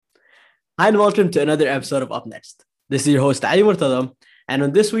Hi and welcome to another episode of Up Next. This is your host Ali Murtada, and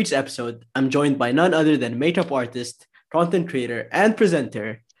on this week's episode, I'm joined by none other than makeup artist, content creator, and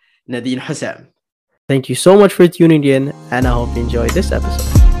presenter Nadine Hossam. Thank you so much for tuning in, and I hope you enjoy this episode.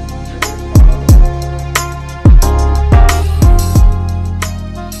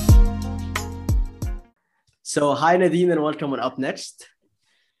 So, hi Nadine, and welcome on Up Next.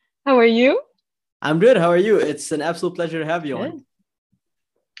 How are you? I'm good. How are you? It's an absolute pleasure to have you Good. on.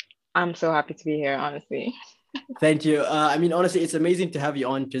 I'm so happy to be here, honestly. Thank you. Honestly, it's amazing to have you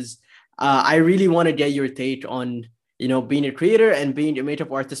on because I really want to get your take on, being a creator and being a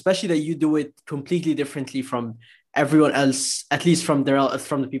makeup artist, especially that you do it completely differently from everyone else, at least from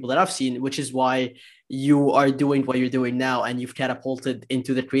the people that I've seen, which is why you are doing what you're doing now and you've catapulted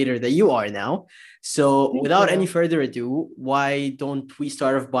into the creator that you are now. So without any further ado, why don't we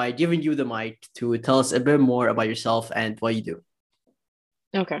start off by giving you the mic to tell us a bit more about yourself and what you do?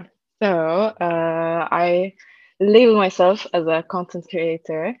 Okay. So I label myself as a content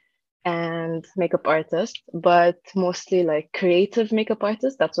creator and makeup artist, but mostly like creative makeup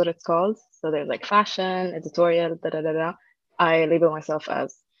artist. That's what it's called. So there's like fashion, editorial, da da da da. I label myself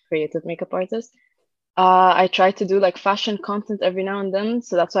as creative makeup artist. I try to do like fashion content every now and then.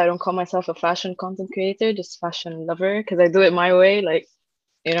 So that's why I don't call myself a fashion content creator, just fashion lover, because I do it my way,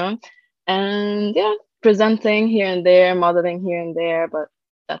 and yeah, presenting here and there, modeling here and there, but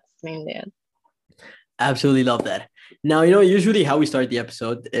that's mainly it. Absolutely love that. Now, usually how we start the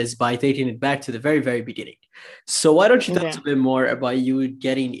episode is by taking it back to the very, very beginning. So why don't you tell us a bit more about you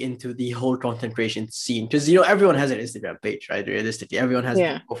getting into the whole content creation scene? Because, everyone has an Instagram page, right? Realistically, everyone has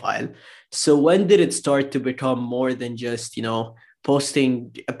a profile. So when did it start to become more than just,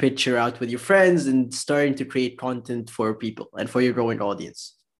 posting a picture out with your friends and starting to create content for people and for your growing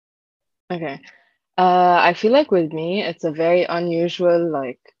audience? Okay. I feel like with me, it's a very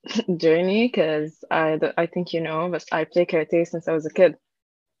unusual journey because I think but I play karate since I was a kid.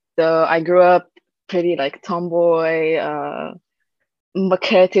 So I grew up pretty like tomboy. But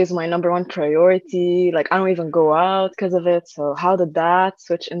karate is my number one priority. Like I don't even go out because of it. So how did that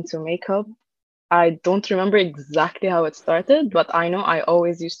switch into makeup? I don't remember exactly how it started, but I know I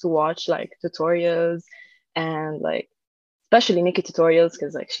always used to watch like tutorials and like especially Nikki tutorials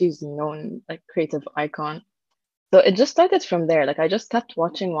because like she's known like creative icon. So it just started from there. Like I just kept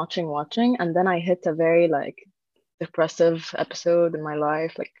watching, and then I hit a very like depressive episode in my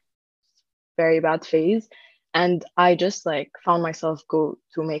life, like very bad phase. And I just like found myself go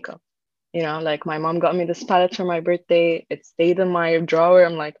to makeup. Like my mom got me this palette for my birthday. It stayed in my drawer.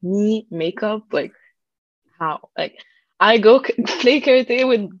 I'm like, me, makeup? Like, how? Like, I go play karate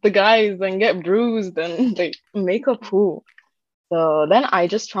with the guys and get bruised and like makeup who? So then I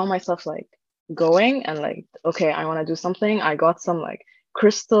just found myself like going and like, okay, I want to do something. I got some like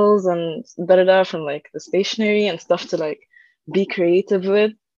crystals and da da da from like the stationery and stuff to like be creative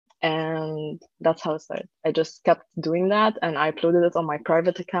with. And that's how it started. I just kept doing that and I uploaded it on my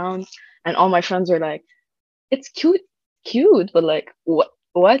private account. And all my friends were like, it's cute, but like, what?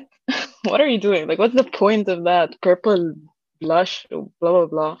 What are you doing? Like, what's the point of that purple blush, blah, blah,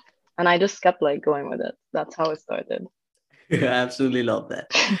 blah. And I just kept like going with it. That's how it started. I absolutely love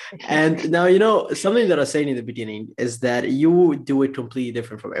that. And now, something that I was saying in the beginning is that you do it completely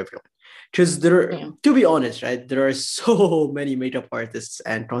different from everyone. Because to be honest, right, there are so many makeup artists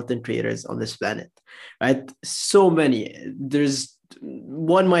and content creators on this planet, right? So many.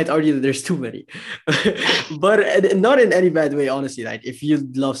 One might argue that there's too many, but not in any bad way, honestly. Like if you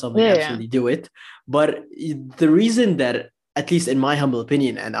love something, absolutely do it. But the reason that, at least in my humble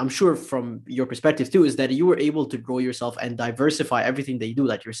opinion, and I'm sure from your perspective too, is that you were able to grow yourself and diversify everything that you do.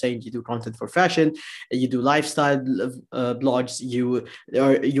 Like you're saying, you do content for fashion, you do lifestyle blogs, you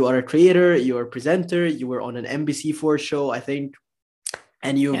are a creator, you're a presenter, you were on an NBC4 show, I think,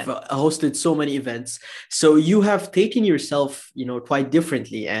 and you've hosted so many events. So you have taken yourself, quite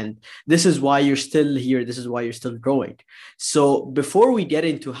differently. And this is why you're still here. This is why you're still growing. So before we get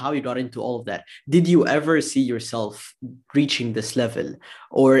into how you got into all of that, did you ever see yourself reaching this level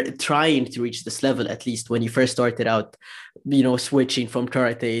or trying to reach this level, at least when you first started out, switching from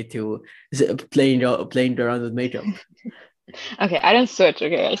karate to playing around with makeup? Okay, I didn't switch.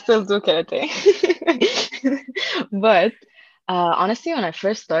 Okay, I still do karate. But honestly, when I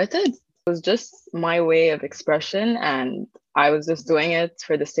first started, it was just my way of expression, and I was just doing it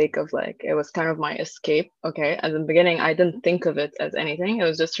for the sake of like, it was kind of my escape. Okay, at the beginning, I didn't think of it as anything. It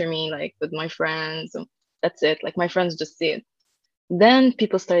was just for me, like with my friends. That's it. Like my friends just see it. Then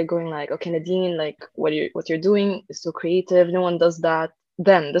people started going like, okay, Nadine, like what you're doing is so creative. No one does that.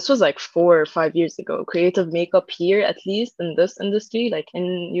 Then this was like 4 or 5 years ago. Creative makeup here, at least in this industry, like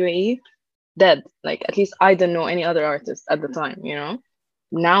in UAE, dead. Like at least I didn't know any other artists at the time,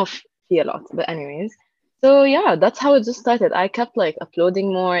 Now see a lot, but anyways. So yeah, that's how it just started. I kept like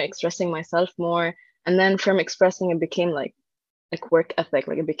uploading more, expressing myself more, and then from expressing it became like work ethic.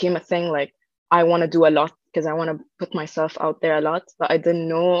 Like it became a thing. Like I want to do a lot because I want to put myself out there a lot, but I didn't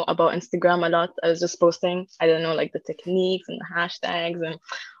know about Instagram a lot. I was just posting. I didn't know like the techniques and the hashtags and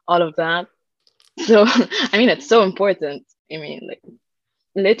all of that. So I mean, it's so important. I mean, like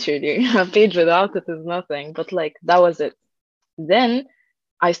literally, a page without it is nothing. But like that was it. Then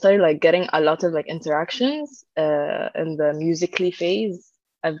I started like getting a lot of like interactions in the Musically phase.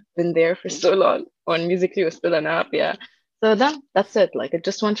 I've been there for so long when Musically was still an app, yeah. So then that's it. Like it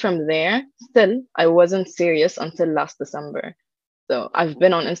just went from there. Still, I wasn't serious until last December. So I've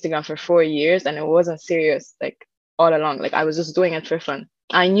been on Instagram for 4 years and it wasn't serious like all along. Like I was just doing it for fun.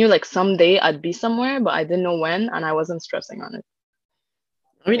 I knew like someday I'd be somewhere, but I didn't know when and I wasn't stressing on it.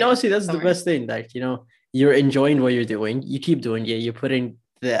 I mean, Yeah, honestly, that's the somewhere. best thing. Like, you're enjoying what you're doing. You keep doing it. You put in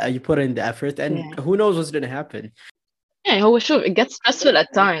the effort, and Yeah. who knows what's gonna happen. Yeah, هو شوف it gets stressful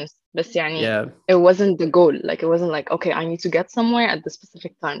at times بس يعني Yeah. it wasn't the goal. Like it wasn't like okay I need to get somewhere at the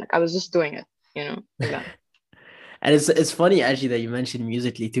specific time. Like I was just doing it, like that. And it's funny actually that you mentioned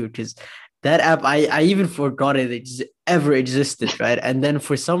Musically too, because that app I even forgot ever existed, right? And then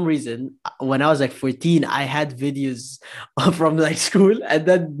for some reason, when I was like 14, I had videos from like school, and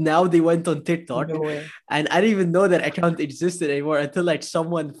then now they went on TikTok, No way. and I didn't even know that account existed anymore until like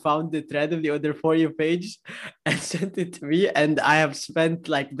someone found it randomly on their For You page and sent it to me, and I have spent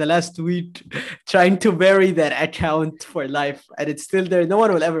like the last week trying to bury that account for life, and it's still there. No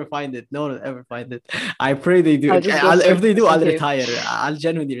one will ever find it. No one will ever find it. I pray they do. I'll just go If search they do, just in I'll case. retire. I'll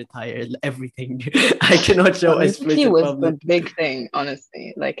genuinely retire everything. I cannot show a Musically split was the public. big thing, honestly.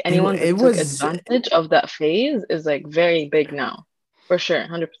 Like It, anyone it that took was advantage of that phase is like very big now, for sure,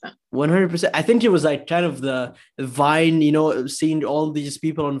 100%. 100%. I think it was like kind of the Vine, seeing all these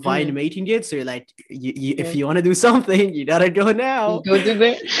people on Vine Mm, making it. So you're like, if yeah. you want to do something, you gotta go You now. go do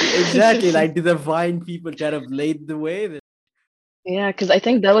Exactly. that. Like the Vine people kind of laid the way. Yeah, because I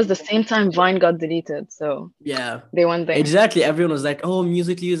think that was the same time Vine got deleted, so Yeah, they went there. exactly. Everyone was like, "Oh,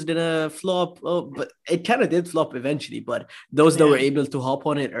 Musically is gonna flop." Oh, but it kind of did flop eventually. But those that were Yeah. able to hop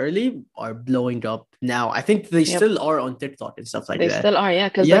on it early are blowing up now. I think they Yep. still are on TikTok and stuff like They that. still are, yeah,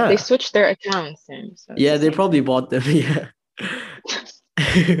 because like they Yeah, switched their accounts, so it's yeah, the they same probably thing. bought them. Yeah.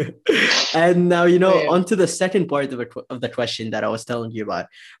 And now But yeah. onto the second part of the question that I was telling you about,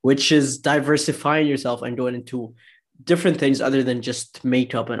 which is diversifying yourself and going into different things other than just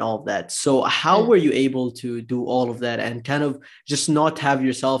makeup and all of that. So how Mm. were you able to do all of that and kind of just not have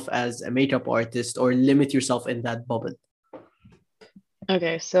yourself as a makeup artist or limit yourself in that bubble?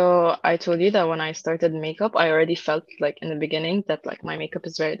 Okay, so I told you that when I started makeup, I already felt like in the beginning that like my makeup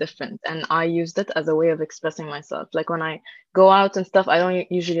is very different, and I used it as a way of expressing myself. Like when I go out and stuff, I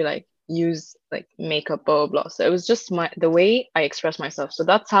don't usually like use like makeup, blah blah blah. So it was just the way I express myself. So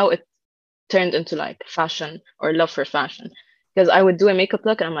that's how it turned into like fashion or love for fashion. Because I would do a makeup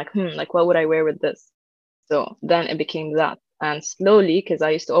look and I'm like, like what would I wear with this? So then it became that. And slowly, because I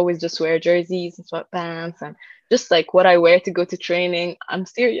used to always just wear jerseys and sweatpants and just like what I wear to go to training. I'm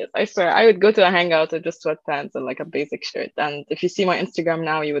serious. I swear. I would go to a hangout with just sweatpants and like a basic shirt. And if you see my Instagram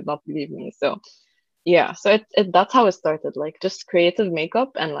now, you would not believe me. So yeah, so that's how it started. Like just creative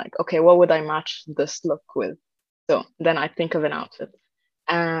makeup and like, okay, what would I match this look with? So then I think of an outfit.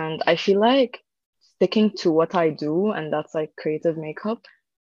 And I feel like sticking to what I do, and that's like creative makeup,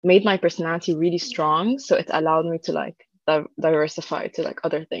 made my personality really strong. So it allowed me to like diversify to like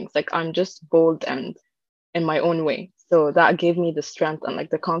other things. Like I'm just bold and in my own way. So that gave me the strength and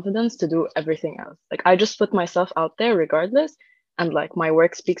like the confidence to do everything else. Like I just put myself out there regardless. And like my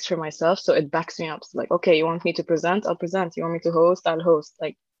work speaks for myself. So it backs me up. So like, okay, you want me to present? I'll present. You want me to host? I'll host.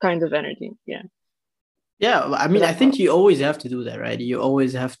 Like kind of energy. Yeah. Yeah, I So mean, I that's how. think you always have to do that, right? You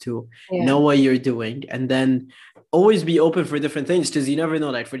always have to know Yeah. what you're doing and then always be open for different things because you never know.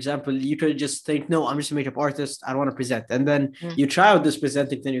 Like, for example, you could just think, no, I'm just a makeup artist. I don't want to present. And then Mm. you try out this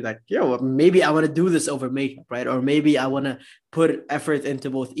presenting thing. You're like, yo, maybe I want to do this over makeup, right? Or maybe I want to put effort into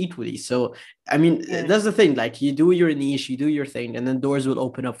both equally. So, I mean, Yeah. that's the thing. Like, you do your niche, you do your thing, and then doors will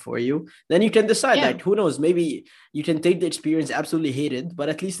open up for you. Then you can decide, Yeah. like, who knows? Maybe you can take the experience, absolutely hate it, but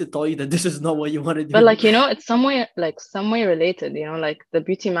at least it taught you that this is not what you want to But do. like, it's some way related, like the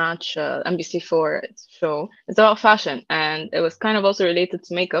Beauty Match NBC4 show. It's about fashion and it was kind of also related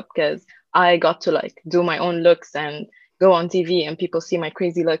to makeup because I got to like do my own looks and go on TV and people see my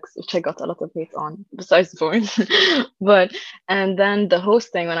crazy looks, which I got a lot of hate on besides the point. But and then the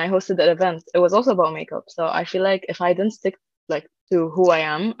hosting when I hosted that event, it was also about makeup. So I feel like if I didn't stick like to who I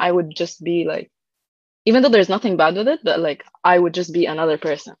am, I would just be like, even though there's nothing bad with it, but like I would just be another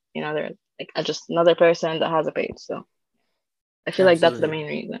person, you know, they're like just another person that has a page. So I feel like that's the Absolutely.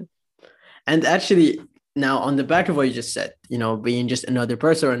 main reason. And actually, now on the back of what you just said, being just another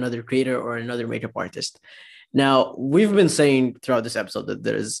person or another creator or another makeup artist. Now, we've been saying throughout this episode that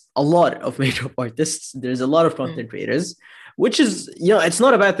there's a lot of makeup artists, there's a lot of Mm. content creators, which is, it's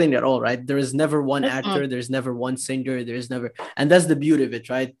not a bad thing at all, right? There is never one That's not. actor, there's never one singer, there's never, and that's the beauty of it,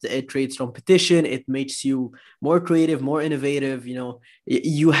 right? It creates competition, it makes you more creative, more innovative.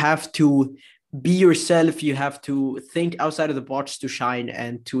 You have to be yourself, you have to think outside of the box to shine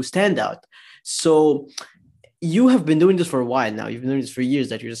and to stand out. So, you have been doing this for a while now. You've been doing this for years,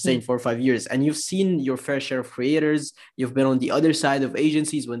 that you're just saying Mm. 4 or 5 years, and you've seen your fair share of creators. You've been on the other side of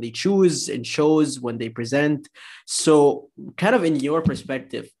agencies when they choose, in shows when they present. So, kind of in your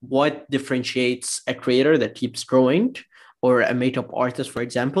perspective, what differentiates a creator that keeps growing, or a makeup artist, for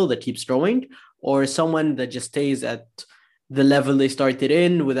example, that keeps growing, or someone that just stays at the level they started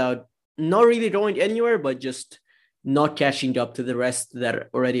in without not really going anywhere, but just not catching up to the rest that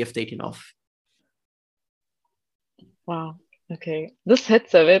already have taken off? Wow. Okay. This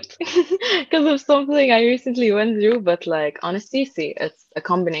hits a bit because of something I recently went through. But like honestly, see, it's a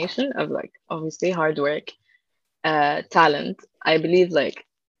combination of like obviously hard work, talent. I believe like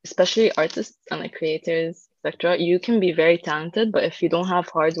especially artists and like creators, etc. You can be very talented, but if you don't have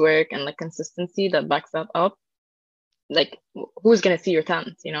hard work and like consistency that backs that up, like who's gonna see your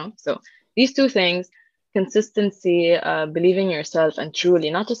talent, you know? So these two things, consistency, believing in yourself, and truly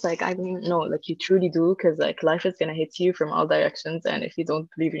not just like I mean no, like you truly do, because like life is gonna hit you from all directions, and if you don't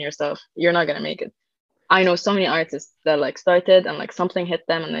believe in yourself, you're not gonna make it. I know so many artists that like started and like something hit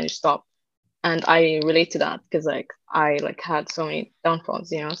them and then you stop. And I relate to that because like I like had so many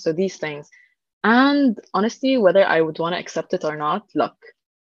downfalls, you know. So these things. And honestly, whether I would want to accept it or not, luck,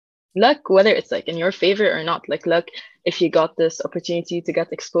 whether it's like in your favor or not, like luck if you got this opportunity to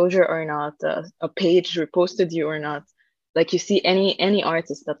get exposure or not, a page reposted you or not. Like you see any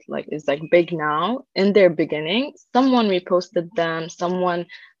artist that like is like big now, in their beginning someone reposted them, someone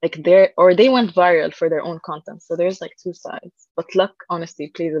like they went viral for their own content. So there's like two sides, but luck honestly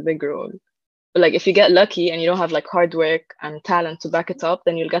plays a big role. But like if you get lucky and you don't have like hard work and talent to back it up,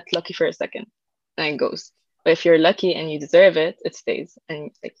 then you'll get lucky for a second and it goes. But if you're lucky and you deserve it, it stays,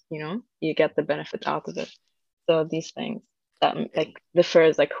 and like you get the benefit out of it. So these things that like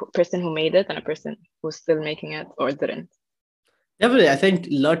differs like person who made it and a person who's still making it or didn't. Definitely, I think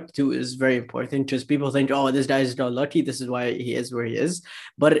luck too is very important. Just people think, oh, this guy is not lucky. This is why he is where he is.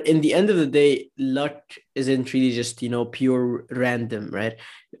 But in the end of the day, luck isn't really just pure random, right?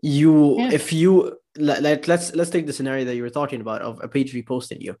 Yeah. If you like, let's take the scenario that you were talking about of a page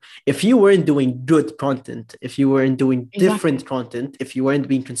reposting you. If you weren't doing good content, if you weren't doing Exactly. different content, if you weren't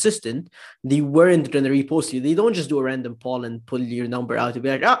being consistent, they weren't gonna repost you. They don't just do a random poll and pull your number out to be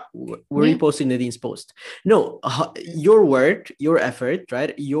like, we're Yeah. reposting Nadine's post. No, your work, your effort,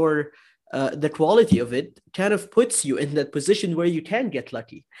 right? The quality of it kind of puts you in that position where you can get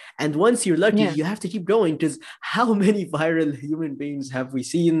lucky. And once you're lucky, Yeah. you have to keep going, because how many viral human beings have we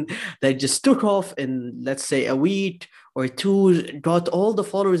seen that just took off in, let's say, a week or two, got all the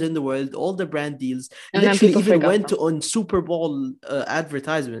followers in the world, all the brand deals, And then literally people even forgot went them. on Super Bowl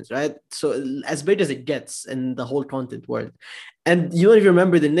advertisements, right? So as big as it gets in the whole content world. And you don't even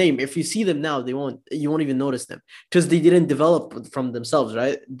remember the name. If you see them now, you won't even notice them, because they didn't develop from themselves,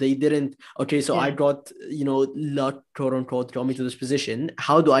 right? They didn't. Okay, so I Yeah. got luck, quote unquote, got me to this position.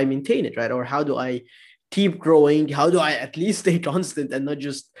 How do I maintain it, right? Or how do I keep growing? How do I at least stay constant and not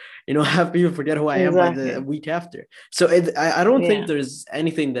just have people forget who I am by the Exactly. week after? So I don't think Yeah. there's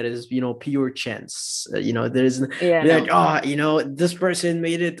anything that is pure chance. There's Yeah. like, No. this person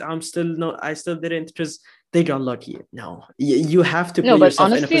made it. I still didn't, because they got lucky. No, you have to No, put but yourself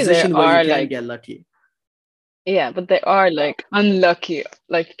in a honestly, there position where you are can like get lucky. yeah, but they are like unlucky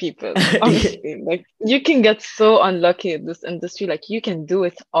like people. Honestly, like you can get so unlucky in this industry. Like you can do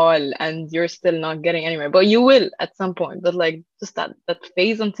it all and you're still not getting anywhere. But you will at some point. But like just that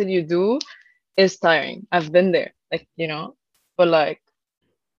phase until you do is tiring. I've been there. Like, but like,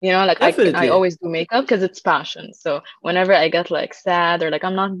 like I Definitely. always do makeup because it's passion. So whenever I get like sad or like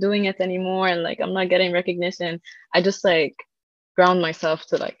I'm not doing it anymore and like I'm not getting recognition, I just like ground myself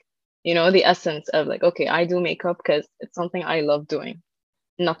to like the essence of like, okay, I do makeup because it's something I love doing,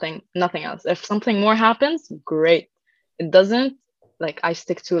 nothing else. If something more happens, great. It doesn't, like I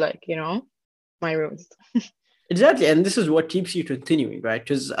stick to like my rules. Exactly. And this is what keeps you continuing, right?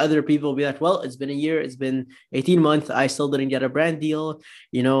 Because other people will be like, well, it's been a year, it's been 18 months, I still didn't get a brand deal,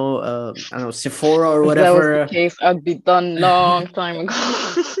 I don't know, Sephora or If that was the whatever. case, I'd be done long time ago.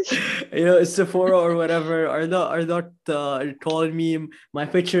 Sephora or whatever are not calling me. My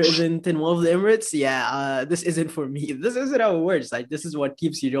picture isn't in one of the Emirates. Yeah, this isn't for me. This isn't how it works. Like this is what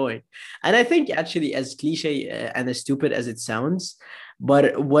keeps you going. And I think actually, as cliche and as stupid as it sounds, but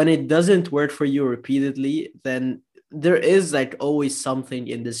when it doesn't work for you repeatedly, then there is like always something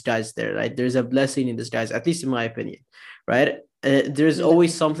in disguise there, right? There's a blessing in disguise, at least in my opinion, right? There's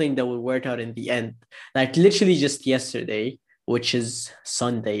always Yeah. something that will work out in the end. Like literally just yesterday, which is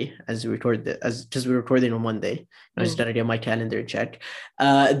Sunday, as we record as just we're recording on Monday. I just Mm. gotta get my calendar checked.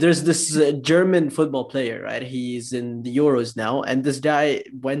 There's this German football player, right? He's in the Euros now, and this guy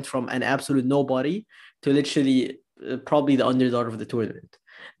went from an absolute nobody to literally probably the underdog of the tournament.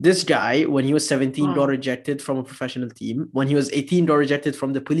 This guy, when he was 17, got Wow. rejected from a professional team. When he was 18, got rejected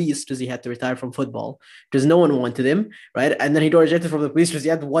from the police because he had to retire from football because no one wanted him, right? And then he got rejected from the police because he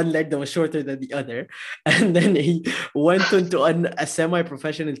had one leg that was shorter than the other. And then he went into a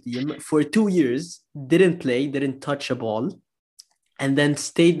semi-professional team for 2 years, didn't play, didn't touch a ball, and then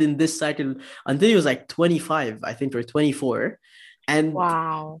stayed in this cycle until he was like 25, I think, or 24. And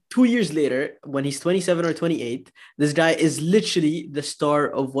Wow. 2 years later, when he's 27 or 28, this guy is literally the star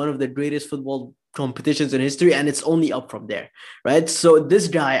of one of the greatest football competitions in history, and it's only up from there, right? So this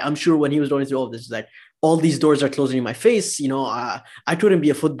guy, I'm sure when he was going through all this, is like, all these doors are closing in my face. I couldn't be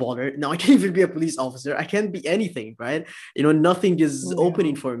a footballer. Now I can't even be a police officer. I can't be anything, right? Nothing is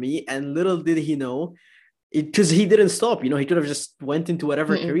opening Yeah. for me. And little did he know, because he didn't stop. He could have just went into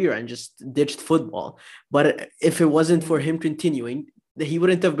whatever Mm-mm. career and just ditched football. But if it wasn't for Yeah. him continuing, he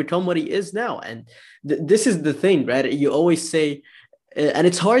wouldn't have become what he is now. And this is the thing, right? You always say, and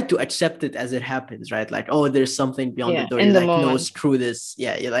it's hard to accept it as it happens, right? Like, oh, there's something beyond the Yeah. door. In You're the like, no, moment. screw this.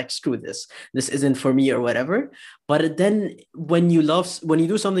 Yeah, you're like, screw this. This isn't for me or whatever. But then when you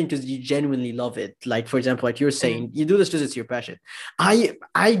do something because you genuinely love it, like for example, like you're Mm. saying, you do this because it's your passion. I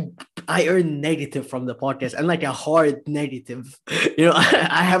I I earn negative from the podcast, and like a hard negative.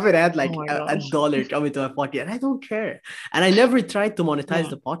 I haven't had Oh like my a gosh. dollar come into my pocket, and I don't care. And I never tried to monetize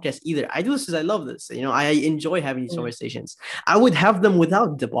Yeah. the podcast either. I do this because I love this. I enjoy having these Mm. conversations. I would have them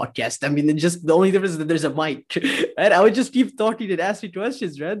without the podcast. I mean, it's just the only difference is that there's a mic, and I would just keep talking and asking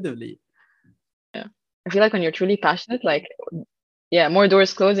questions randomly. Yeah. I feel like when you're truly passionate, like, yeah, more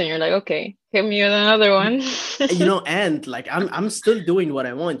doors close and you're like, okay, hit me with another one. And like I'm still doing what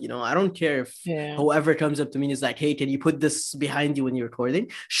I want. I don't care if Yeah. whoever comes up to me and is like, hey, can you put this behind you when you're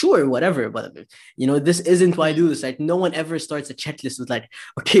recording? Sure, whatever. But this isn't why I Mm. do this. Like no one ever starts a checklist with like,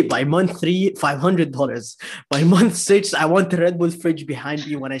 okay, by month 3, $500. By month 6, I want the Red Bull fridge behind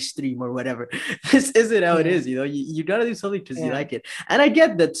me when I stream or whatever. This isn't how it Yeah. is. You gotta do something because you Yeah. like it. And I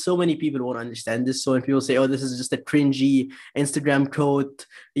get that so many people won't understand this. So when people say, oh, this is just a cringy Instagram quote,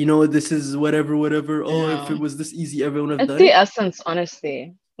 this is whatever, whatever. Oh, if Yeah. it was this easy, everyone would have It's done the it. essence,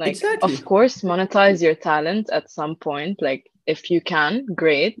 honestly. Like, Exactly. of course, monetize your talent at some point. Like, if you can,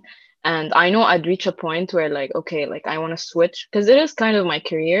 great. And I know I'd reach a point where, like, okay, like I want to switch because it is kind of my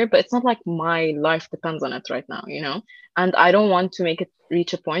career, but it's not like my life depends on it right now, you know? And I don't want to make it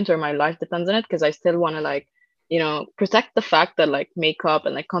reach a point where my life depends on it because I still want to, like, protect the fact that, like, makeup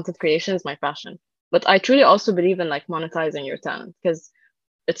and, like, content creation is my passion. But I truly also believe in, like, monetizing your talent because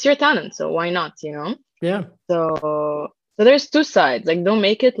it's your talent. So why not, you know? Yeah. So there's two sides. Like don't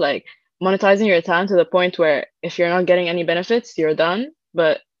make it like monetizing your talent to the point where if you're not getting any benefits, you're done.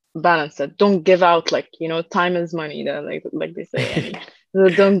 But balance it. Don't give out like, time is money, like they say. And so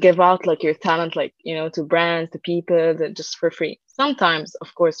don't give out like your talent like, to brands, to people that just for free. Sometimes,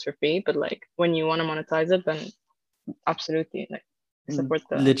 of course, for free, but like when you want to monetize it, then absolutely like support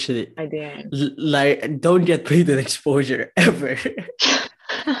the Literally. idea. Like, don't get paid an exposure ever.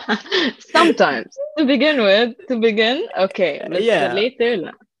 Sometimes to begin, okay, but Yeah. later,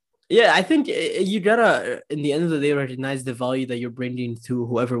 no. Yeah, I think you gotta, in the end of the day, recognize the value that you're bringing to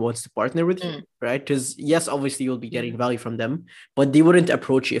whoever wants to partner with you, Mm, right? Because yes, obviously you'll be yeah, getting value from them, but they wouldn't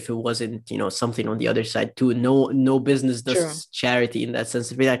approach you if it wasn't, something on the other side too. No business true. does charity in that sense.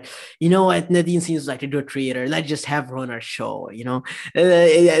 To be like, what, Nadine seems like a good creator. Let's just have her on our show.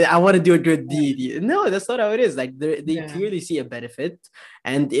 I want to do a good Yeah, deed. No, that's not how it is. Like they yeah. clearly see a benefit,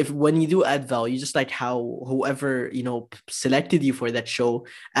 and if when you do add value, just like how whoever selected you for that show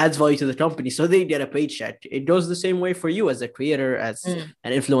adds value to the company so they get a paycheck. It goes the same way for you as a creator, as Mm.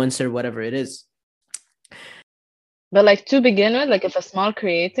 an influencer, whatever it is. But like to begin with, like if a small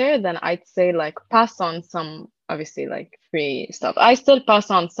creator, then I'd say like pass on some obviously like free stuff. I still pass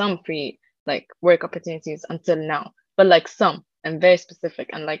on some free like work opportunities until now, but like some and very specific,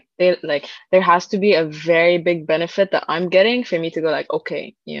 and like they like there has to be a very big benefit that I'm getting for me to go like,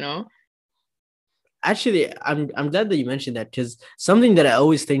 okay, you know. Actually, I'm glad that you mentioned that, because something that I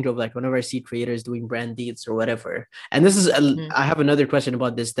always think of, like whenever I see creators doing brand deals or whatever, and this is Mm, I have another question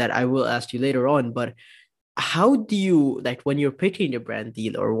about this that I will ask you later on, but how do you, like when you're pitching a brand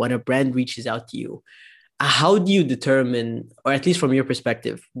deal or when a brand reaches out to you, how do you determine, or at least from your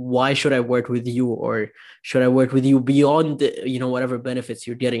perspective, why should I work with you, or should I work with you beyond, whatever benefits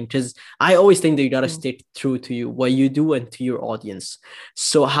you're getting? Because I always think that you got to mm, stick true to you, what you do, and to your audience.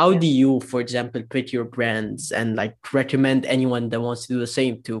 So how yeah. do you, for example, pitch your brands and like recommend anyone that wants to do the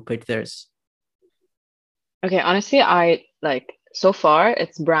same to pitch theirs? Okay, honestly, I like so far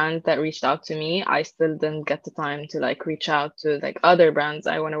it's brands that reached out to me. I still didn't get the time to like reach out to like other brands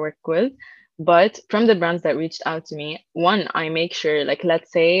I want to work with. But from the brands that reached out to me, one, I make sure, like,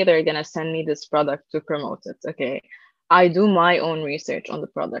 let's say they're gonna send me this product to promote it. Okay. I do my own research on the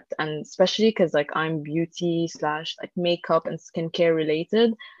product, and especially because like I'm beauty slash like makeup and skincare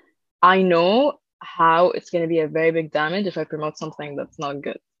related, I know how it's gonna be a very big damage if I promote something that's not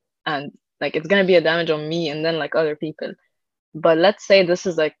good. And like it's gonna be a damage on me and then like other people. But let's say this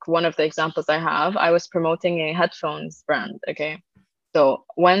is like one of the examples I have. I was promoting a headphones brand, okay? So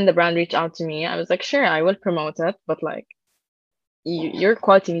when the brand reached out to me, I was like, sure, I will promote it, but like your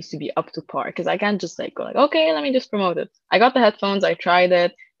quality needs to be up to par because I can't just like go like, okay, let me just promote it. I got the headphones, I tried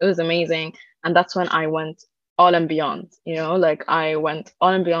it, it was amazing, and that's when I went all and beyond. Like I went all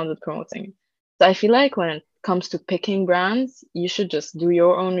and beyond with promoting. So I feel like when it comes to picking brands, you should just do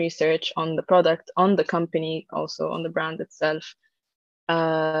your own research on the product, on the company, also on the brand itself.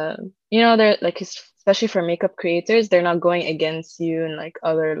 uh they're like especially for makeup creators, they're not going against you and like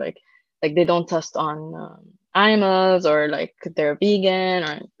other like they don't test on animals, or like they're vegan,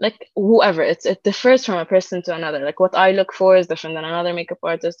 or like whoever. It differs from a person to another. Like what I look for is different than another makeup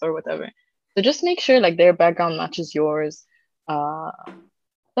artist or whatever. So just make sure like their background matches yours, uh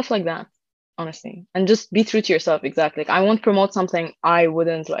stuff like that, honestly, and just be true to yourself. Exactly, like I won't promote something I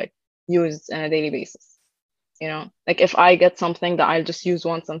wouldn't like use on a daily basis. Like if I get something that I'll just use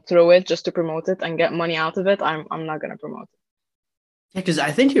once and throw it just to promote it and get money out of it, I'm not gonna promote Yeah, because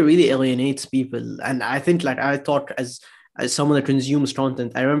I think it really alienates people. And I think, like, I thought as someone that consumes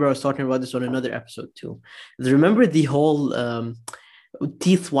content, I remember I was talking about this on another episode too. Remember the whole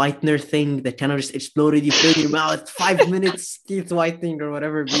teeth whitener thing that kind of just exploded? You put in your mouth, 5 minutes teeth whitening or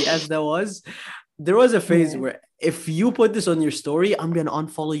whatever BS that was. There was a it. phase where if you put this on your story, I'm gonna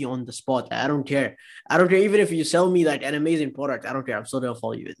unfollow you on the spot. I don't care. I don't care even if you sell me like an amazing product. I don't care. I'm still gonna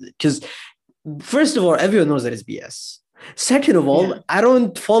follow you because first of all, everyone knows that it's BS. Second of Yeah. all, I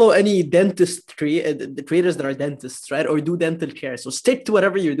don't follow any dentistry, the traders that are dentists, right? Or do dental care. So stick to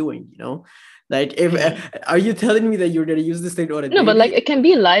whatever you're doing. Like, if Mm. are you telling me that you're gonna use this thing on a No, but like daily? it can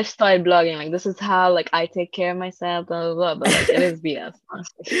be lifestyle blogging. Like this is how like I take care of myself, blah blah blah. But like it is BS,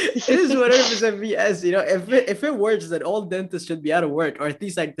 It is honestly. 100% BS. If it works, then all dentists should be out of work, or at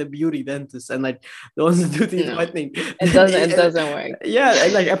least like the beauty dentists and like the ones that do teeth No, whitening. it doesn't. It doesn't work. Yeah,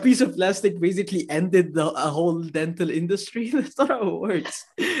 and like a piece of plastic basically ended a whole dental industry. That's not how it works.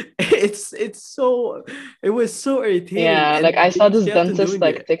 It was so irritating, Yeah, like and I they saw just this kept on dentist doing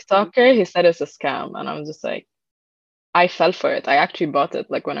like it. TikToker. He said it's a scam, and I'm just like, I fell for it. I actually bought it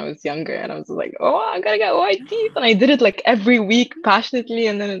like when I was younger, and I was like, oh, I gotta get white teeth, and I did it like every week passionately,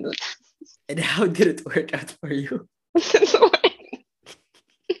 and then it And how did it work out for you? it's like,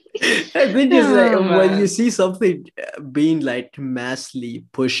 I think is like oh when you man. see something being like massively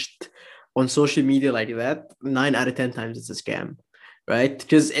pushed on social media like that, 9 out of 10 times it's a scam, right?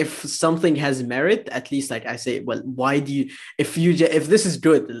 Because if something has merit, at least like I say, well, why do you? If this is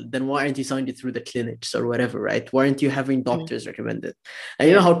good, then why aren't you signing it through the clinics or whatever, right? Why aren't you having Mm, doctors recommend it? And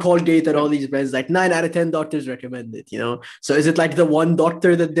you know yeah, how Colgate and all true. these brands, like 9 out of 10 doctors recommend it. So is it like the one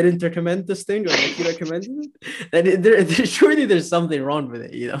doctor that didn't recommend this thing, or like you recommended it? And surely there's something wrong with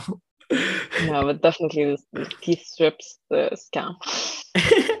it. No, but definitely this teeth strips the scam.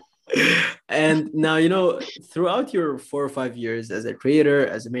 And now, throughout your 4 or 5 years as a creator,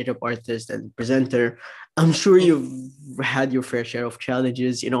 as a makeup artist and presenter, I'm sure Mm, you've had your fair share of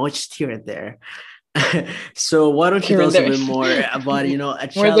challenges, just here and there. So why don't you here tell and us a there. bit more about, a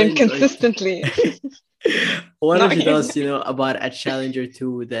More than challenge or consistently. why don't Not you here tell and us, about a challenge or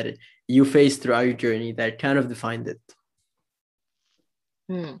two that you faced throughout your journey that kind of defined it?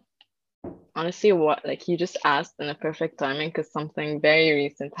 there. Honestly, what like you just asked in a perfect timing because something very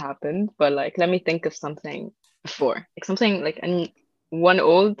recent happened. But like, let me think of something before, like something like one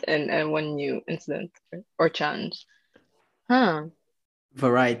old and one new incident or challenge. Huh.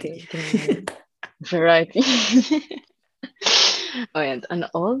 Variety. Give me a minute. Variety. Oh, yeah, and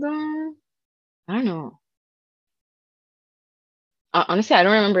older, I don't know. Honestly, I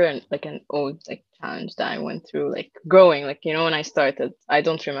don't remember an old like challenge that I went through like growing, like when I started. I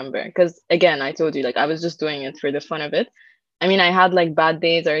don't remember because again, I told you like I was just doing it for the fun of it. I mean, I had like bad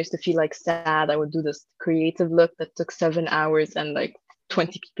days. I used to feel like sad. I would do this creative look that took 7 hours and like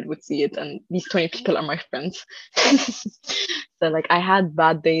 20 people would see it, and these 20 people are my friends. So like I had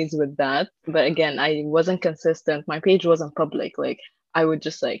bad days with that, but again, I wasn't consistent. My page wasn't public. Like I would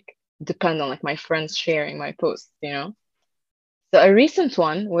just like depend on like my friends sharing my posts. So a recent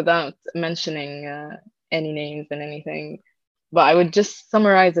one, without mentioning any names and anything, but I would just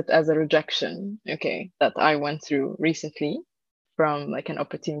summarize it as a rejection, okay, that I went through recently from like an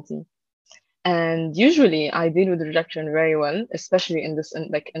opportunity. And usually I deal with rejection very well, especially in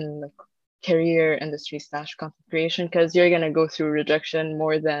career industry / content creation, because you're gonna go through rejection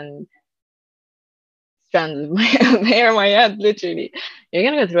more than strands of of hair on my head, literally. You're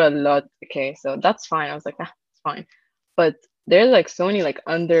gonna go through a lot. Okay, so that's fine. I was like, it's fine. But there's like so many like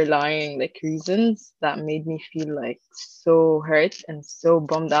underlying like reasons that made me feel like so hurt and so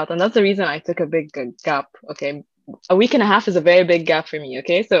bummed out. And that's the reason I took a big gap. Okay. A week and a half is a very big gap for me.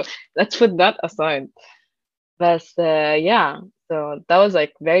 Okay. So let's put that aside. But yeah, so that was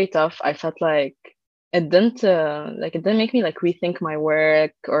like very tough. I felt like it didn't make me like rethink my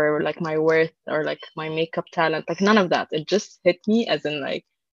work or like my worth or like my makeup talent, like none of that. It just hit me as in like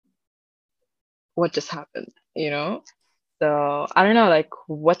what just happened. So I don't know, like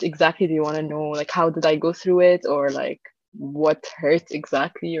what exactly do you want to know? Like how did I go through it, or like what hurt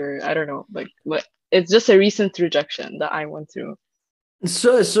exactly, or I don't know, like what it's just a recent rejection that I went through.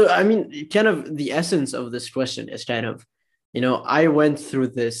 So I mean, kind of the essence of this question is kind of, I went through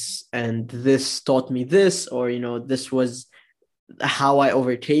this and this taught me this, or this was how I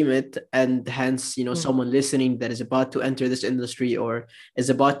overcame it. And hence, Mm, someone listening that is about to enter this industry or is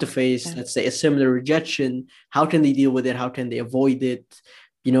about to face, yeah. let's say, a similar rejection, how can they deal with it? How can they avoid it?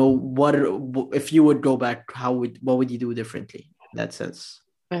 What if you would go back, what would you do differently in that sense?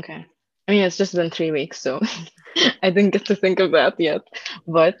 Okay. I mean, it's just been 3 weeks, so I didn't get to think of that yet.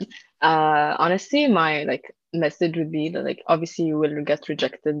 But honestly, my like message would be that like obviously you will get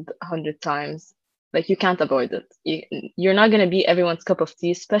rejected 100 times. Like you can't avoid it. You're not gonna be everyone's cup of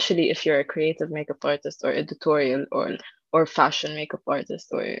tea, especially if you're a creative makeup artist or editorial or fashion makeup artist,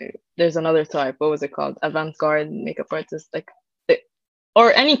 or there's another type. What was it called? Avant-garde makeup artist, like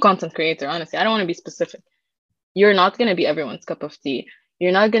or any content creator. Honestly, I don't want to be specific. You're not gonna be everyone's cup of tea.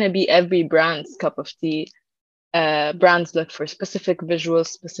 You're not gonna be every brand's cup of tea. Brands look for specific visuals,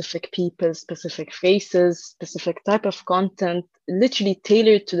 specific people, specific faces, specific type of content, literally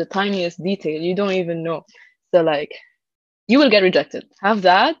tailored to the tiniest detail. You don't even know. So like you will get rejected. Have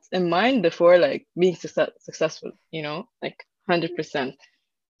that in mind before like being successful, like 100%.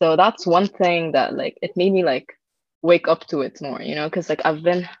 So that's one thing that like it made me like wake up to it more, because like I've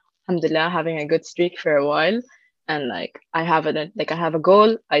been, alhamdulillah, having a good streak for a while. And like I have a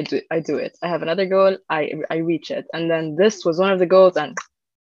goal, I do it. I have another goal, I reach it. And then this was one of the goals, and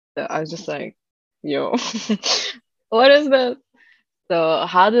I was just like, yo, what is this? So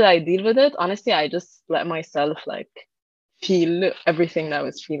how did I deal with it? Honestly, I just let myself like feel everything that I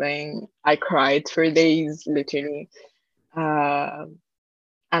was feeling. I cried for days, literally. Uh,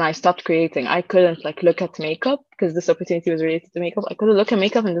 and I stopped creating. I couldn't like look at makeup because this opportunity was related to makeup. I couldn't look at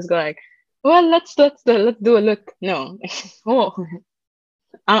makeup and just go like, well, let's do a look. No, oh,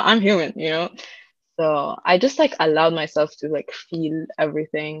 I'm human. So I just like allowed myself to like feel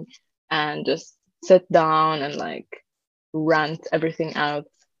everything and just sit down and like rant everything out.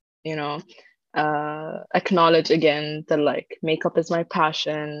 You know, acknowledge again that like makeup is my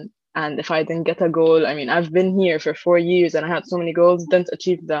passion. And if I didn't get a goal, I mean, I've been here for 4 years and I had so many goals, didn't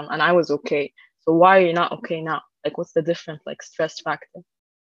achieve them, and I was okay. So why are you not okay now? Like, what's the different like stress factor?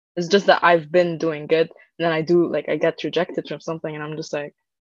 It's just that I've been doing good, and then I get rejected from something, and I'm just like,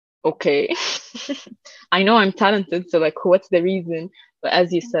 okay, I know I'm talented, so like, what's the reason? But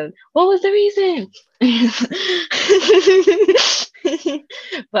as you said, what was the reason?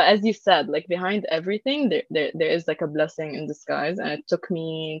 But as you said, like behind everything, there is like a blessing in disguise, and it took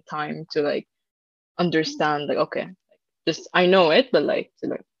me time to like understand, like, okay, just I know it, but like to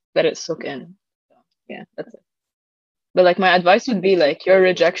like let it soak in. So, yeah, that's it. But like my advice would be like your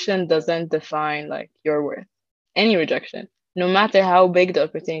rejection doesn't define like your worth. Any rejection, no matter how big the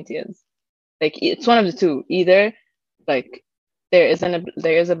opportunity is. Like it's one of the two. Either like there is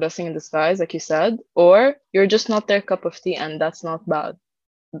a blessing in disguise, like you said, or you're just not their cup of tea, and that's not bad.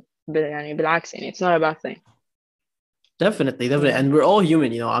 يعني بالعكس, يعني it's not a bad thing. Definitely, and we're all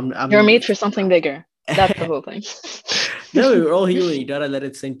human. You're made for something bigger. That's the whole thing. No, we're all human. You gotta let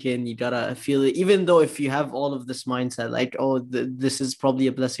it sink in. You gotta feel it. Even though if you have all of this mindset, like, oh, this is probably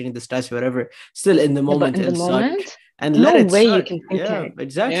a blessing in disguise, whatever. Still, in the Yeah, but moment, in the it'll suck, moment, and let no it way you suck. can think Yeah, it.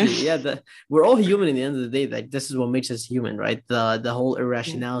 exactly. Yeah. Yeah, we're all human. In the end of the day, like this is what makes us human, right? The whole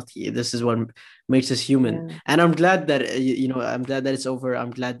irrationality. This is what makes us human. Yeah. And I'm glad that I'm glad that it's over.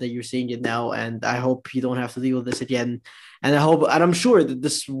 I'm glad that you're seeing it now, and I hope you don't have to deal with this again. And I'm sure that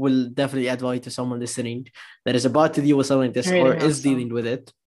this will definitely add value to someone listening that is about to deal with something like I this really or hope is so. dealing with it.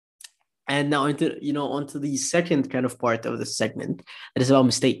 And now onto the second kind of part of this segment that is about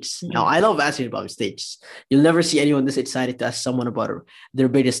mistakes. Now, I love asking about mistakes. You'll never see anyone this excited to ask someone about their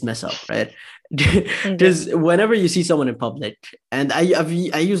biggest mess up, right? Because Okay. whenever you see someone in public, and I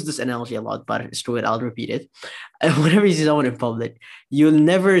use this analogy a lot, but screw it, I'll repeat it. Whenever you see someone in public, you'll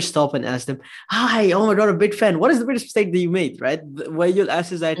never stop and ask them, "Hi, oh my god, I'm a big fan. What is the biggest mistake that you made?" Right? Where you'll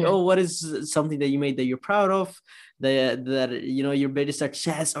ask is like, Mm. "Oh, what is something that you made that you're proud of?" That your biggest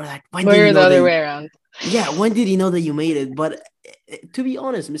success, or like, when Or did you you're the know that other way around. yeah, when did you know that you made it? But to be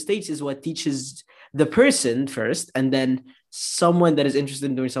honest, mistakes is what teaches the person first, and then someone that is interested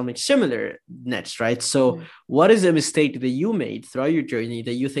in doing something similar next, right? So Mm. what is a mistake that you made throughout your journey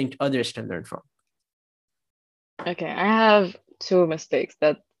that you think others can learn from? Okay, I have two mistakes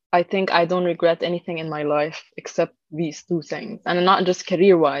that I think I don't regret anything in my life except these two things. And not just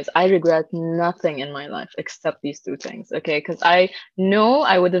career-wise, I regret nothing in my life except these two things. Okay, because I know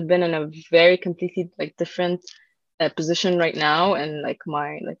I would have been in a very completely like different position right now in like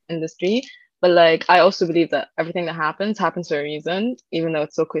my like industry. But like I also believe that everything that happens for a reason, even though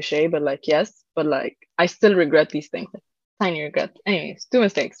it's so cliche, but like yes, but like I still regret these things. Tiny regret. Anyways, two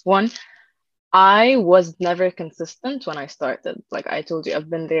mistakes. One, I was never consistent when I started. Like I told you, I've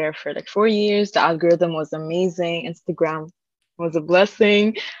been there for like 4 years. The algorithm was amazing. Instagram was a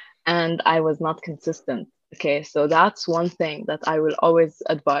blessing, and I was not consistent. Okay, so that's one thing that I will always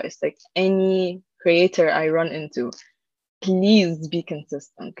advise. Like any creator I run into, please be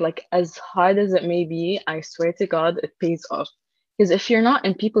consistent. Like as hard as it may be, I swear to God, it pays off. Because if you're not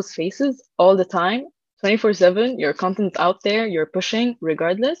in people's faces all the time, 24/7, your content's out there, you're pushing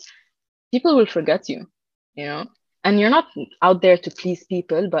regardless, people will forget you, you know? And you're not out there to please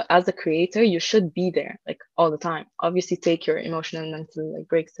people, but as a creator, you should be there like all the time. Obviously, take your emotional and mental like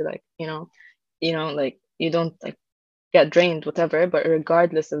breaks to like, like you don't like get drained, whatever. But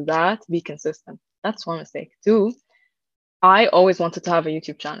regardless of that, be consistent. That's one mistake. Two, I always wanted to have a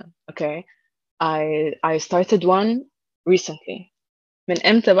YouTube channel. Okay. I started one recently. من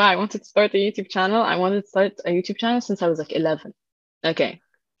امتى بقى I wanted to start a YouTube channel? I wanted to start a YouTube channel since I was like 11. Okay.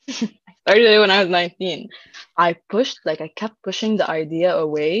 I started it when I was 19. I kept pushing the idea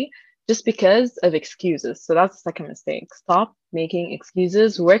away just because of excuses. So that's the second mistake. Stop making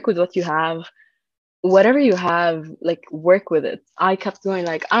excuses. Work with what you have. Whatever you have, like work with it. I kept going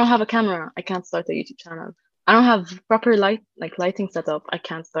like, I don't have a camera. I can't start a YouTube channel. I don't have proper lighting setup. I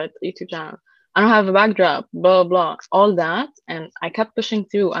can't start a YouTube channel. I don't have a backdrop, blah, blah, all that. And I kept pushing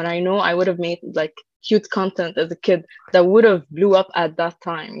through. And I know I would have made like cute content as a kid that would have blew up at that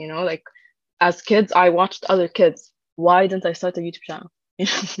time, like as kids, I watched other kids. Why didn't I start a YouTube channel?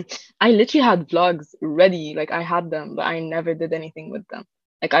 I literally had vlogs ready, like I had them, but I never did anything with them.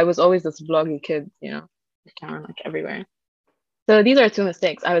 Like I was always this vloggy kid, camera like everywhere. So these are two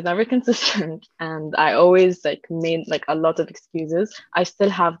mistakes. I was never consistent and I always like made like a lot of excuses. I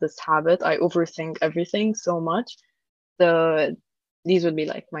still have this habit. I overthink everything so much. So these would be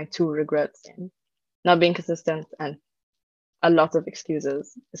like my two regrets in not being consistent and a lot of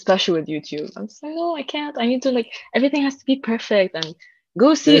excuses, especially with YouTube. I'm just like, no, I can't. I need to like everything has to be perfect and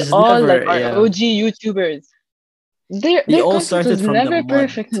go see There's all like never, our yeah. OG YouTubers. Their They their all content started was from the never mud,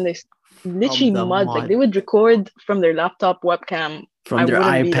 perfect and they from literally the mud. Like they mud, would record from their laptop webcam. from I their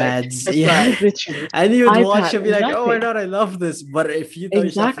wouldn't be like iPads. Yeah. surprised, literally. And you'd watch iPad, and be like, oh my exactly. God, I love this. But if you tell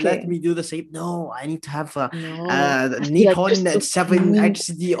yourself, let Exactly. me do the same, no, I need to have No. I have to like Nikon just look 7 clean.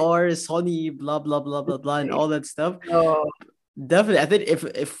 XDR, Sony, blah, blah, blah, blah, blah, and all that stuff. No. Definitely. I think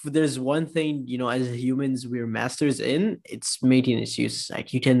if there's one thing, as humans we're masters in, it's making excuses.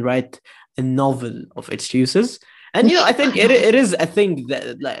 Like you can write a novel of excuses. And I think it is a thing that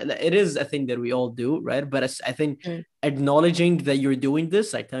it is a thing that we all do, right? But I think Mm. acknowledging that you're doing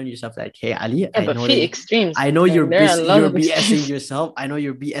this, like telling yourself like, hey Ali, Yeah, but fee extremes. I know Like there are a lot you're of BSing extremes. yourself. I know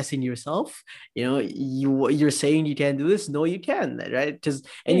you're BSing yourself. You're saying you can't do this. No, you can, right? Because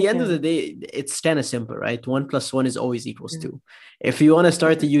in Yeah, the you end of the can. day, it's kind of simple, right? 1 plus 1 is always equals Mm. 2. If you want to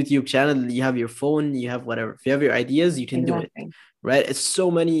start a Mhm. YouTube channel, you have your phone, you have whatever. If you have your ideas, you can do it, Exactly. right? It's so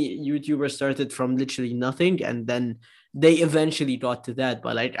many YouTubers started from literally nothing, and then they eventually got to that.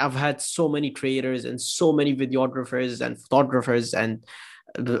 But like I've had so many creators and so many videographers and photographers and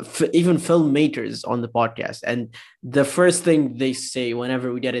even filmmakers on the podcast, and the first thing they say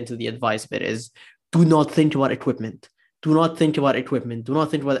whenever we get into the advice bit is, do not think about equipment. Do not think about equipment. Do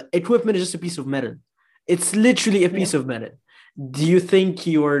not think about equipment is just a piece of metal. It's literally a piece of metal. Do you think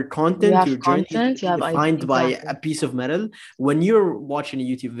your You content, have your journey is going content, to you be have defined by exactly. a piece of metal? When you're watching a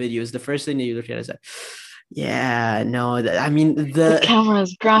YouTube video, is the first thing that you look at is like, yeah, no, I mean The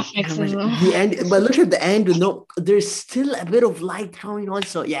cameras, the graphics as cameras, well. the end, but look at the end. No, there's still a bit of light coming on.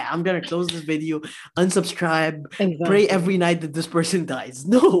 So yeah, I'm gonna close this video, unsubscribe, pray Exactly. every night that this person dies.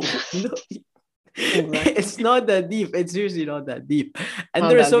 No, no, Exactly. it's not that deep. It's seriously not that deep. And Not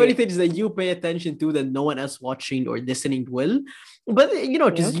there are that so many deep. things that you pay attention to that no one else watching or listening will. But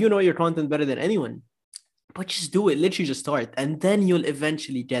because Yep. you know your content better than anyone. But just do it, literally just start, and then you'll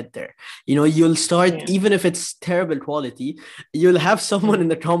eventually get there. You'll start, Yeah. even if it's terrible quality, you'll have someone Yeah. in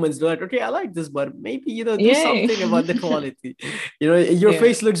the comments be like, okay, I like this, but maybe do Yay. something about the quality. Your Yeah.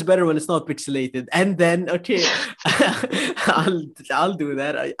 face looks better when it's not pixelated, and then okay, I'll do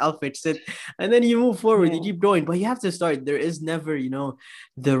that. I'll fix it, and then you move forward, you Yeah. keep going, but you have to start. There is never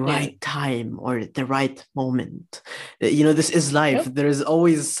the Yeah. right time or the right moment. This is life. Yep. There is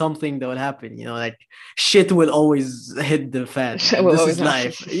always something that will happen, like shit will always hit the fan, It and will this always is happen.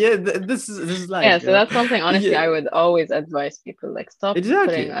 life. Yeah, this is Yeah, life. so that's something honestly Yeah, I would always advise people. Like stop putting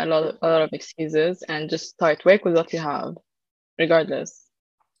exactly. a lot of excuses and just start work with what you have, regardless.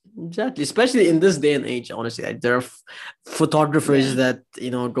 Exactly, especially in this day and age, honestly, like there are photographers Yeah.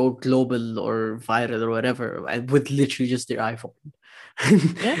 that go global or viral or whatever, and with literally just their iPhone.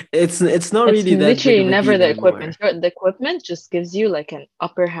 Yeah. It's not It's really that big literally of a never deal the equipment. anymore. The equipment just gives you like an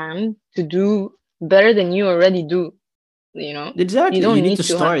upper hand to do better than you already do, you know? You Exactly, you don't need to need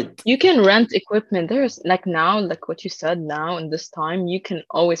to have, start. you can rent equipment. There's like now, like what you said now in this time, you can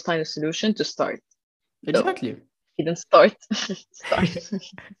always find a solution to start. So Exactly. if you didn't start, start.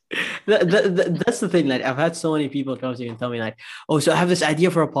 That's the thing. Like I've had so many people come to me and tell me like, "Oh, so I have this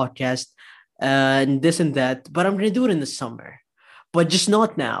idea for a podcast, and this and that, but I'm gonna do it in the summer, but just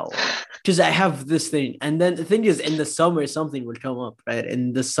not now, because I have this thing." And then the thing is, in the summer, something will come up, right?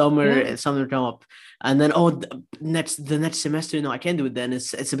 In the summer, Yeah. something will come up, and then the next semester, no, I can't do it. Then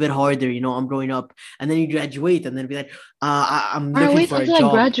it's a bit harder, I'm growing up, and then you graduate, and then be like, I'm All right, looking wait for a until I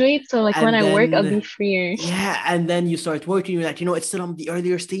job, graduate. So like when and I work, I'll be then freer. yeah, and then you start working, you're like, it's still on the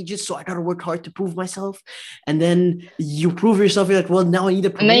earlier stages, so I gotta work hard to prove myself. And then you prove yourself, you're like, well, now I need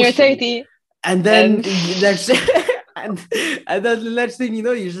a And then you're promotion. 30 And then and that's and then the next thing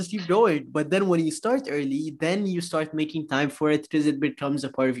you just keep going. But then when you start early, then you start making time for it because it becomes a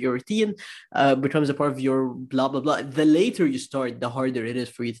part of your routine, becomes a part of your blah blah blah. The later you start, the harder it is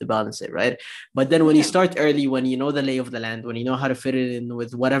for you to balance it, right? But then when you yeah. start early, when you know the lay of the land, when you know how to fit it in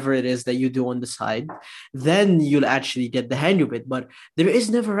with whatever it is that you do on the side, then you'll actually get the hang of it. But there is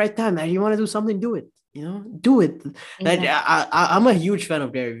never a right time. And you want to do something, do it. Do it. Like Exactly. I'm a huge fan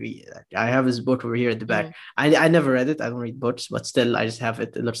of Gary Vee. Like, I have his book over here at the back. Mm. I never read it. I don't read books, but still, I just have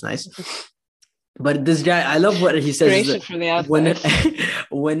it. It looks nice. But this guy, I love what he says is Inspiration that from the when outside.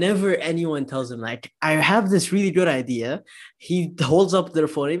 whenever anyone tells him like I have this really good idea, he holds up their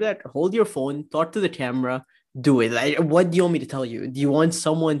phone. He'd be like, hold your phone, talk to the camera, do it. Like, what do you want me to tell you? Do you want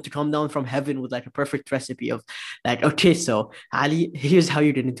someone to come down from heaven with like a perfect recipe of like, okay, so Ali, here's how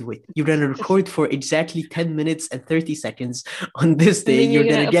you're gonna do it. You're gonna record for exactly 10 minutes and 30 seconds on this And day. then you're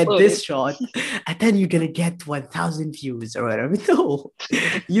You're gonna gonna get upload this it. shot, and then you're gonna get 1,000 views or whatever. No,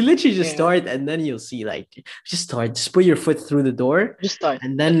 you literally just Yeah. start and then you'll see like just start, just put your foot through the door, Just start.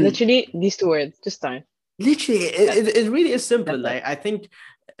 and then Literally these two words. Just start. literally it really is simple. That's it. Like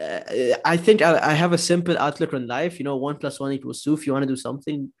I think I have a simple outlook on life. 1+1 = 2. If you want to do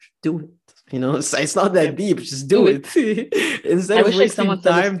something, do it. It's not that Yep. deep. Just Do do it. it. Instead I of wish like wasting someone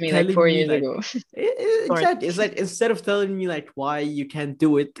said this to time me like telling 4 years me like ago. Start. exactly. It's like instead of telling me like why you can't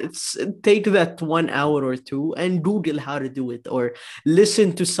do it, it's take that 1 hour or two and Google how to do it, or listen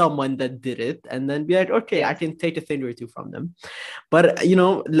to someone that did it, and then be like, okay, I Yes. can take a thing or two from them. But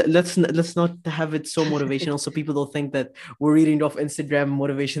let's not have it so motivational, so people don't think that we're reading off Instagram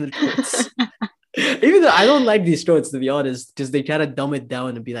motivational quotes. Even though I don't like these quotes, to be honest, because they kind of dumb it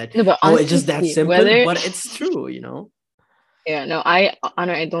down and be like, No, but "Oh, it's honestly, just that see simple," whether but it's true. yeah, no,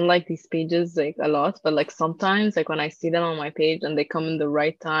 I don't like these pages like a lot, but like sometimes like when I see them on my page and they come in the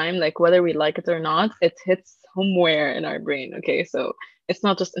right time, like whether we like it or not, it hits somewhere in our brain. Okay, so It's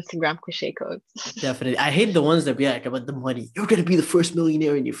not just Instagram cliche codes. Definitely. I hate the ones that be like about the money. You're gonna be the first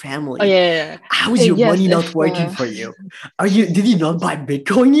millionaire in your family. Oh yeah. How is your Yes, money not if working for you? Did you not buy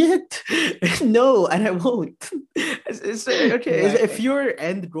Bitcoin yet? No, and I won't. Okay. If exactly. your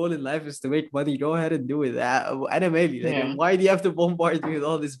end goal in life is to make money, go ahead and do it. And I'm maybe like, Yeah. why do you have to bombard me with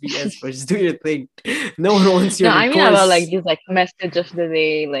all this BS for just do your thing? No one wants No, your I mean about like course. these like message of the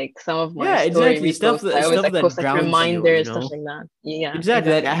day, like some of my Yeah, story exactly. reposts. I always Stuff like that post like grounds you, you reminders, stuff know. like that. Yeah,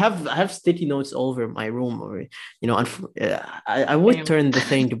 Exactly. Like exactly. I have sticky notes all over my room, or and I would Same. turn the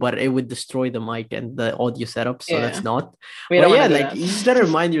thing, but it would destroy the mic and the audio setup, so that's Yeah. not. We But don't want yeah, to do like that. you just gotta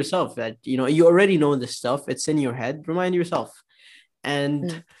remind yourself that you already know this stuff. It's in your head. Remind yourself. And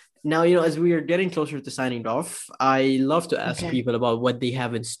Mm, now as we are getting closer to signing off, I love to ask okay. people about what they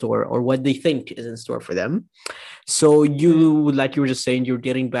have in store or what they think is in store for them. So Mm. like you were just saying, you're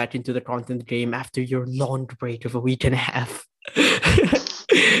getting back into the content game after your long break of a week and a half.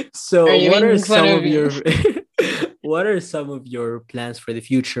 Are So you what are making fun some of of me? your what are some of your plans for the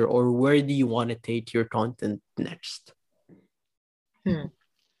future, or where do you want to take your content next? Hmm.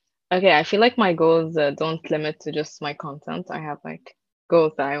 Okay, I feel like my goals don't limit to just my content. I have like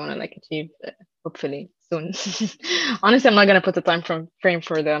goals that I want to like achieve, hopefully soon. Honestly, I'm not gonna put a frame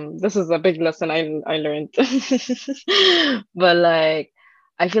for them. This is a big lesson I learned. But like,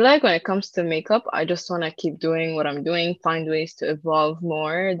 I feel like when it comes to makeup, I just want to keep doing what I'm doing, find ways to evolve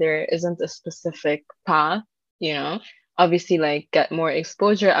more. There isn't a specific path, you know. Obviously, like get more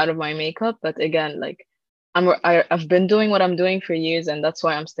exposure out of my makeup, but again, like I've been doing what I'm doing for years, and that's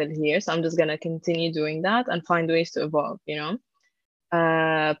why I'm still here. So I'm just gonna continue doing that and find ways to evolve, you know.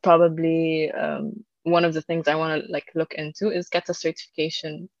 Probably one of the things I want to like look into is get a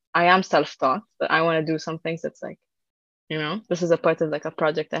certification. I am self-taught, but I want to do some things that's like, you know, this is a part of like a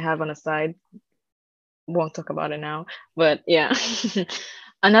project I have on a side. Won't talk about it now, but yeah.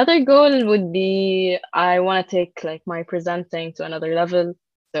 Another goal would be I want to take like my presenting to another level.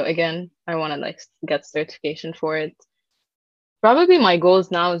 So again, I want to like get certification for it. Probably my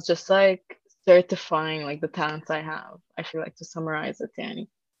goals now is just like certifying like the talents I have. I feel like to summarize it, Danny.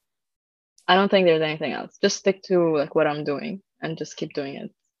 I don't think there's anything else. Just stick to like what I'm doing and just keep doing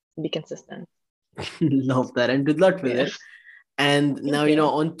it. Be consistent. Love that, and good luck with Yeah. it. And now, Thank you.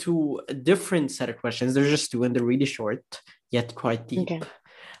 on to a different set of questions. There's just two, and they're really short, yet quite deep. Okay.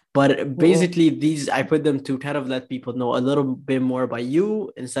 But Cool. basically, these I put them to kind of let people know a little bit more about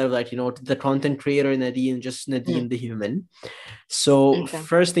you instead of like, the content creator Nadine, just Mm, Nadine the human. So, okay.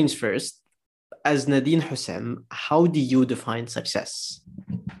 first things first, as Nadine Hossam, how do you define success?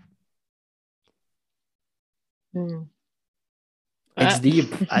 Mm. It's Uh, deep.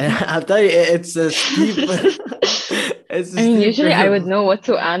 I'll tell you, it's a steep, it's a I mean, steep usually I would curve. know what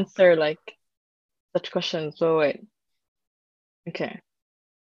to answer like such questions. So wait. Okay.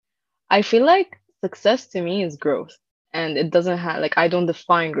 I feel like success to me is growth. And it doesn't have like I don't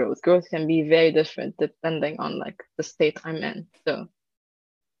define growth. Growth can be very different depending on like the state I'm in. So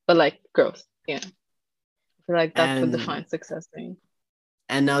but like growth. Yeah. I feel like that would And define success to me.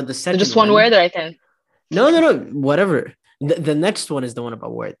 now the So second just one word one. or I can. No, whatever. The next one is the one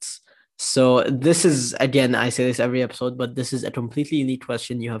about words. So this Okay. is, again, I say this every episode, but this is a completely unique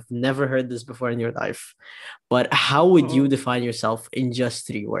question. You have never heard this before in your life. But how would you Oh, define yourself in just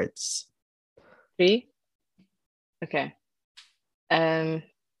 3 words? three. Okay. Um,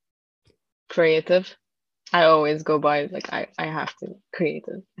 creative. I always go by like I have to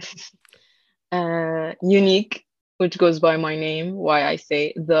creative. Unique, which goes by my name. Why I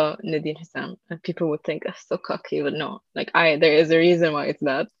say the Nadine Hossam, and people would think that's so cocky, but no. Like there is a reason why it's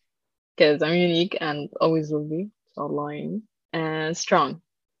that because I'm unique and always will be. So lying and strong.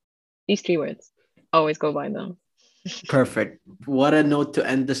 These 3 words always go by them. Perfect. What a note to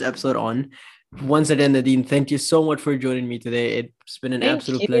end this episode on. Once again, Nadine, thank you so much for joining me today. It's been an Thank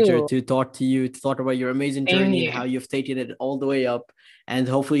absolute pleasure you. to talk to you, to talk about your amazing Same journey and how here. you've taken it all the way up. And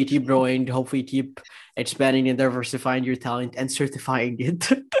hopefully keep growing, hopefully keep expanding and diversifying your talent and certifying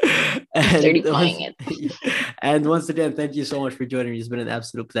it. and once, Certifying it. and once again, thank you so much for joining me. It's been an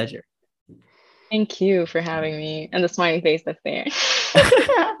absolute pleasure. Thank you for having me and the smiley face that's there.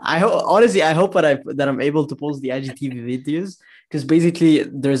 Honestly, I hope that I'm able to post the IGTV videos because basically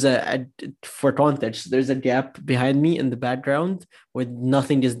there's for context, there's a gap behind me in the background where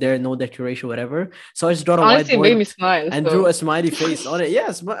nothing is there, no decoration, whatever. So I just got a Honestly, it made me whiteboard smile. and drew So a smiley face on it.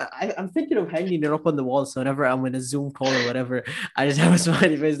 Yes, but I'm thinking of hanging it up on the wall. So whenever I'm in a Zoom call or whatever, I just have a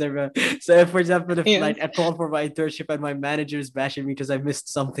smiley face there. So if, for example, if yes. like a call for my internship and my manager is bashing me because I missed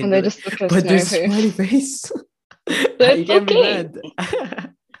something, And I just look at a but there's smiley a smiley face. face. So You it's can't be okay.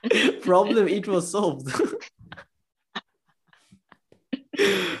 mad. Problem equals solved.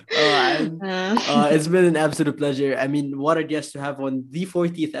 And Uh, it's been an absolute pleasure. I mean, what a guest to have on the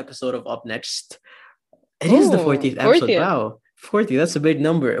 40th episode of Up Next. It is the oh, 40th episode. 40th. Wow. 40, that's a big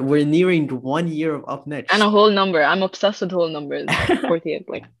number. We're nearing 1 year of Up And a Next. whole number. I'm obsessed with whole numbers. 40th,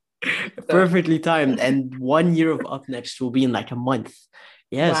 like, so. Perfectly timed. And 1 year of Up Next will be in like a month.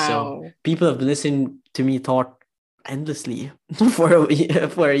 Yeah, so Wow. people have been listening to me talk endlessly for a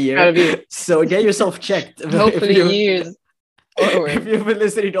year. Gotta be. So get yourself checked. If Hopefully you years if forward. you've been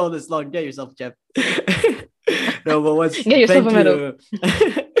listening all this long, get yourself checked. No, but Get yourself a thank medal.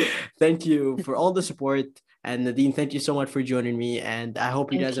 you. Thank you for all the support. And Nadine, thank you so much for joining me. And I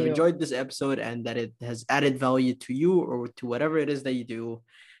hope you guys Thank have you. enjoyed this episode and that it has added value to you or to whatever it is that you do.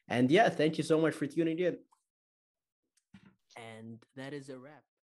 And yeah, thank you so much for tuning in. And that is a wrap.